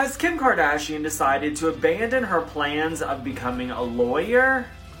Has Kim Kardashian decided to abandon her plans of becoming a lawyer?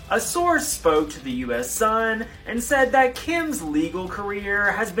 A source spoke to the US Sun and said that Kim's legal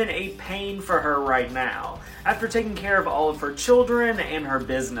career has been a pain for her right now, after taking care of all of her children and her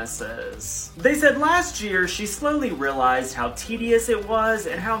businesses. They said last year she slowly realized how tedious it was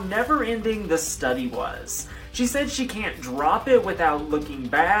and how never-ending the study was. She said she can't drop it without looking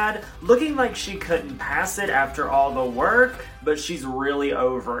bad, looking like she couldn't pass it after all the work, but she's really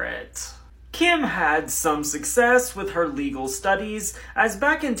over it. Kim had some success with her legal studies, as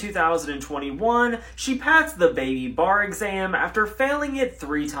back in 2021, she passed the baby bar exam after failing it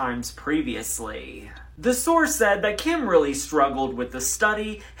 3 times previously. The source said that Kim really struggled with the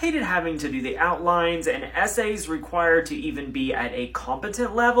study, hated having to do the outlines and essays required to even be at a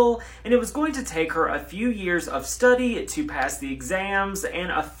competent level, and it was going to take her a few years of study to pass the exams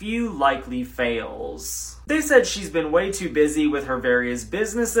and a few likely fails. They said she's been way too busy with her various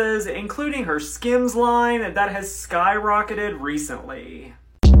businesses, including her Skims line that has skyrocketed recently.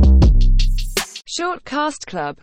 Short Cast Club